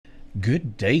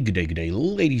Good day, good day, good day,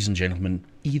 ladies and gentlemen,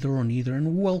 either or neither,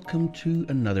 and welcome to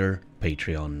another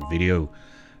Patreon video.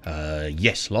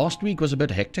 Yes, last week was a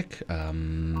bit hectic.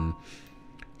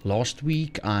 Last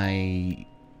week I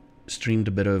streamed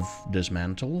a bit of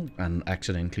Dismantle and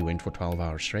accidentally went for 12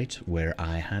 hours straight, where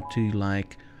I had to,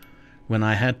 when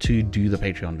I had to do the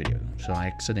Patreon video. So I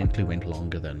accidentally went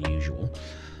longer than usual.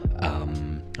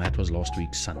 That was last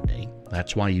week Sunday.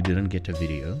 That's why you didn't get a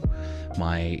video.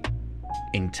 My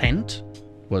intent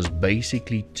was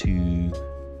basically to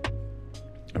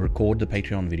record the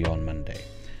Patreon video on Monday.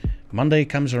 Monday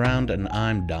comes around and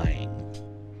I'm dying.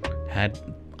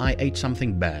 I ate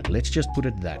something bad, let's just put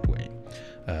it that way.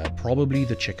 Probably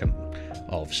the chicken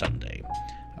of Sunday.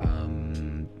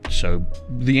 So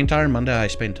the entire Monday I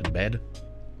spent in bed,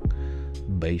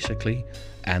 basically,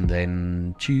 and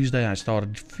then Tuesday I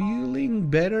started feeling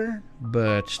better,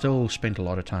 but still spent a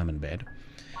lot of time in bed.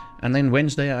 And then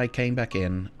Wednesday I came back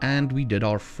in and we did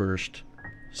our first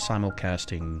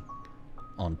simulcasting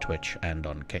on Twitch and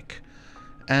on Kick.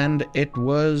 And it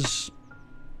was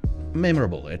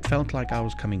memorable. It felt like I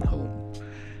was coming home.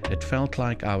 It felt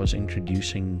like I was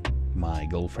introducing my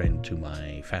girlfriend to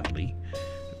my family,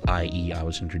 i.e. I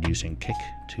was introducing Kick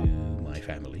to my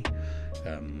family.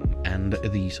 And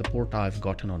the support I've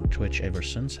gotten on Twitch ever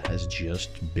since has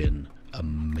just been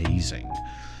amazing.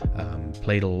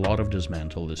 Played a lot of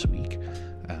Dismantle this week.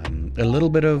 A little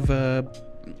bit of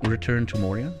Return to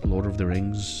Moria, Lord of the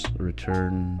Rings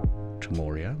Return to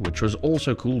Moria, which was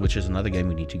also cool, which is another game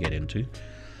we need to get into.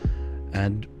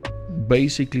 And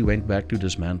basically went back to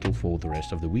Dismantle for the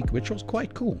rest of the week, which was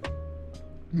quite cool.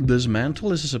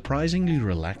 Dismantle is a surprisingly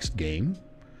relaxed game,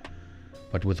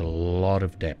 but with a lot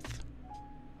of depth.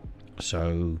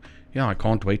 So yeah, I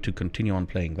can't wait to continue on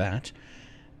playing that.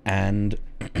 And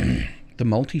the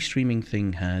multi-streaming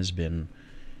thing has been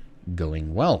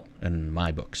going well in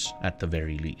my books, at the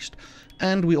very least.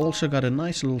 And we also got a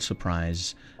nice little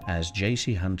surprise as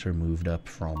JC Hunter moved up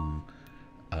from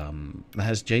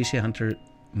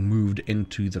moved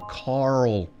into the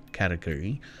Carl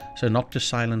category. So Noctis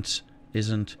Silence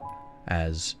isn't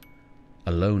as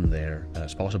alone there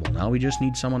as possible. Now we just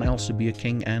need someone else to be a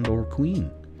king and or queen.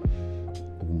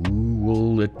 Who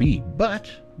will it be?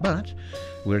 But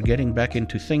we're getting back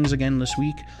into things again this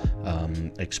week.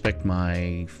 Expect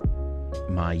my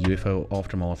UFO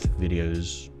Aftermath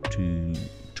videos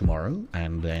tomorrow,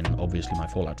 and then obviously my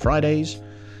Fallout Fridays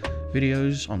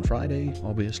videos on Friday,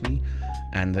 obviously.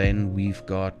 And then we've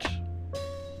got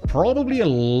probably a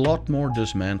lot more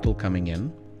Dismantle coming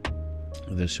in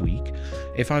this week.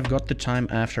 If I've got the time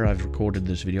after I've recorded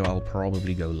this video, I'll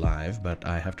probably go live, but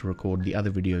I have to record the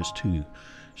other videos too,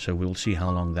 so we'll see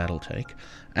how long that'll take.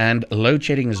 And load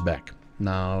shedding is back.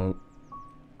 Now,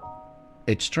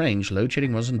 it's strange, load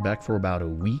shedding wasn't back for about a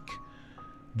week,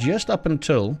 just up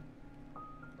until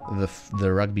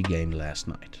the rugby game last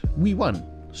night. We won,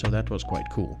 so that was quite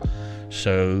cool.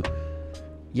 So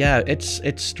yeah, it's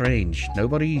strange.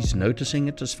 Nobody's noticing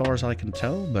it as far as I can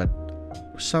tell, but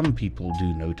some people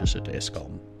do notice it,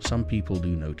 Escom. Some people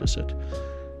do notice it.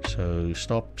 So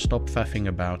stop faffing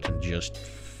about and just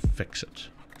fix it.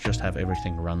 Just have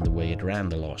everything run the way it ran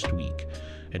the last week.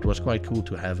 It was quite cool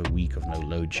to have a week of no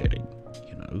load shedding,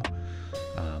 you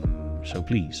know. So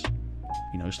please,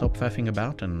 you know, stop faffing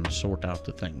about and sort out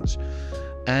the things.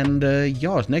 And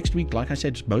yeah, next week, like I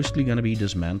said, it's mostly going to be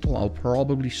Dismantle. I'll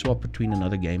probably swap between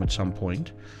another game at some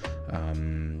point.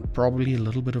 Probably a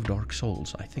little bit of Dark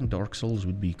Souls. I think Dark Souls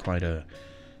would be quite a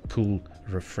cool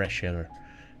refresher.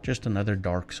 Just another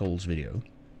Dark Souls video,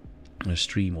 a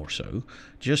stream or so,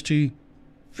 just to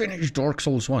finish Dark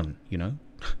Souls 1, you know.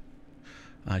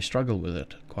 I struggle with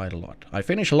it quite a lot. I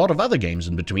finish a lot of other games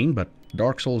in between, but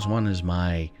Dark Souls 1 is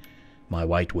my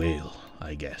white whale,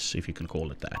 I guess, if you can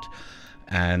call it that.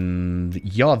 And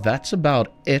yeah, that's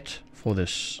about it for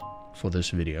this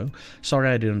video. Sorry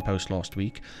I didn't post last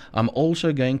week. I'm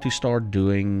also going to start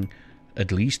doing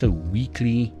at least a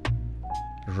weekly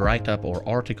write-up or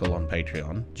article on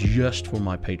Patreon, just for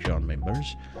my Patreon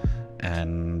members.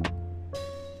 And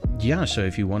yeah, so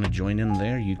if you want to join in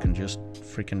there, you can just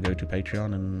freaking go to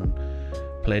Patreon and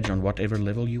pledge on whatever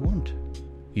level you want.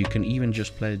 You can even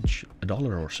just pledge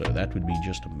 $1 or so. That would be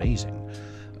just amazing.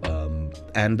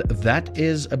 And that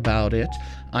is about it.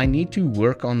 I need to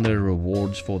work on the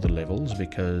rewards for the levels,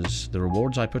 because the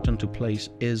rewards I put into place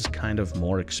is kind of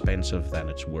more expensive than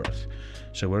it's worth.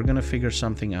 So we're going to figure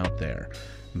something out there.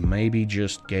 Maybe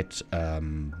just get...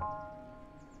 I'm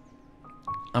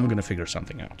going to figure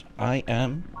something out. I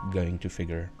am going to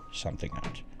figure something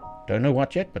out. Don't know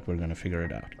what yet, but we're going to figure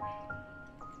it out.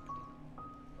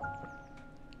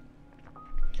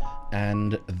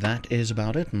 And that is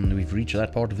about it, and we've reached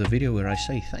that part of the video where I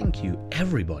say thank you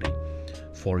everybody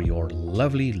for your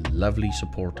lovely, lovely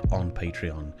support on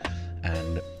Patreon.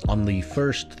 And on the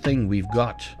first thing we've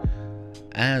got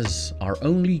as our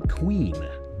only queen,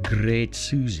 Great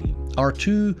Susie, our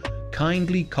two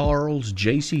kindly Carls,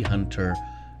 JC Hunter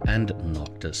and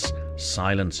Noctis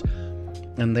Silence.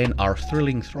 And then our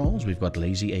thrilling thralls, we've got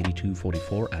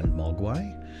Lazy8244 and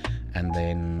Mogwai. And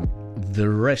then the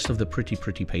rest of the pretty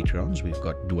Patreons, we've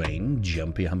got Dwayne,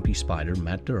 Jumpy Humpy Spider,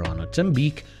 Matt Durana, Tim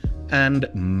Beak, and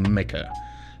Mika.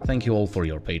 Thank you all for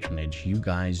your patronage. You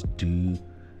guys do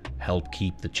help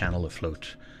keep the channel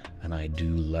afloat, and I do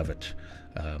love it.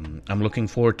 I'm looking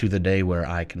forward to the day where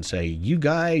I can say, you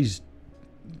guys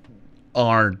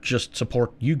are just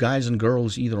support, you guys and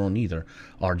girls, either or neither,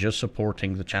 are just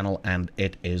supporting the channel, and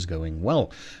it is going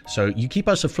well. So you keep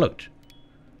us afloat.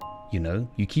 You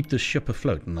know, you keep the ship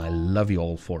afloat, and I love you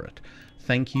all for it.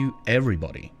 Thank you,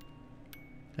 everybody,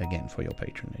 again, for your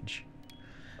patronage.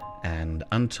 And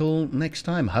until next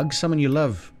time, hug someone you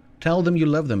love. Tell them you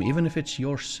love them, even if it's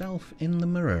yourself in the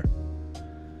mirror.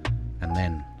 And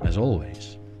then, as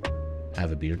always,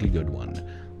 have a beardly good one.